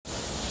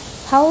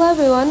Hello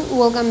everyone,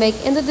 welcome back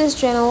into this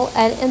channel,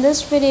 and in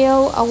this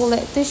video I would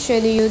like to show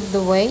you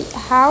the way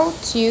how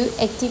to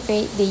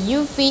activate the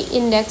UV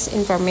index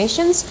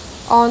informations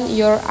on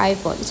your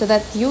iPhone so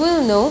that you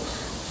will know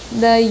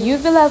the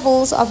UV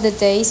levels of the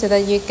day so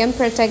that you can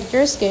protect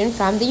your skin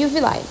from the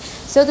UV light.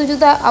 So to do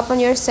that,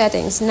 open your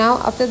settings. Now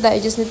after that,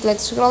 you just need to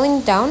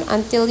scrolling down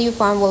until you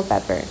find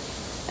wallpaper.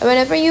 And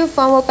whenever you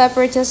find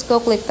wallpaper, just go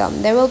click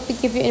them. They will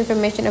give you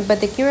information about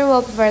the current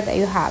wallpaper that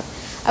you have.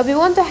 If you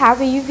want to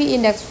have a UV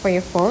index for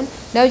your phone,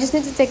 now you just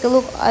need to take a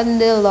look on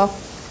the lock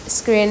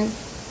screen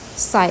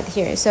side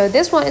here. So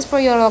this one is for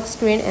your lock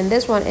screen and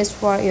this one is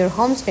for your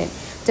home screen.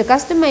 To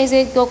customize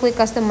it, go click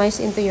customize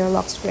into your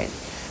lock screen.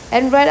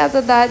 And right after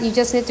that, you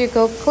just need to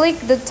go click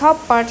the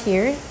top part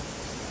here,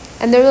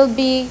 and there will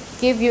be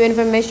give you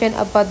information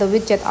about the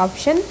widget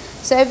option.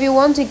 So if you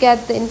want to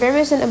get the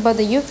information about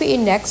the UV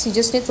index, you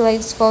just need to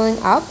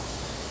scrolling up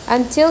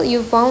until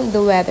you found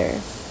the weather.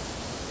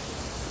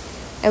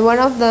 And one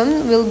of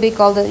them will be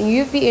called the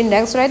UV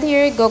index right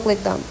here. Go click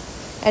them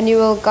and you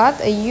will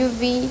got a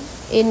UV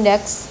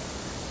index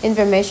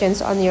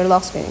informations on your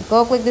lock screen.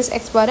 Go click this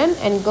X button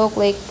and go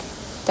click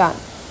done.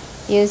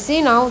 You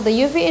see now the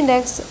UV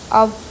index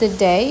of the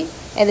day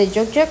at the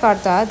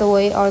Yogyakarta, the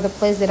way or the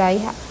place that I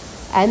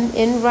am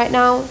in right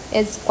now,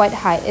 is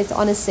quite high. It's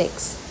on a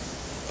 6.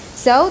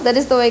 So that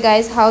is the way,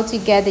 guys, how to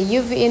get the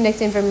UV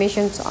index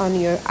information on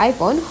your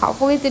iPhone.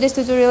 Hopefully today's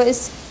tutorial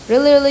is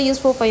really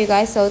useful for you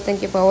guys. So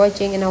thank you for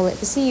watching, and I'll wait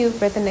to see you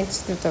for the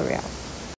next tutorial.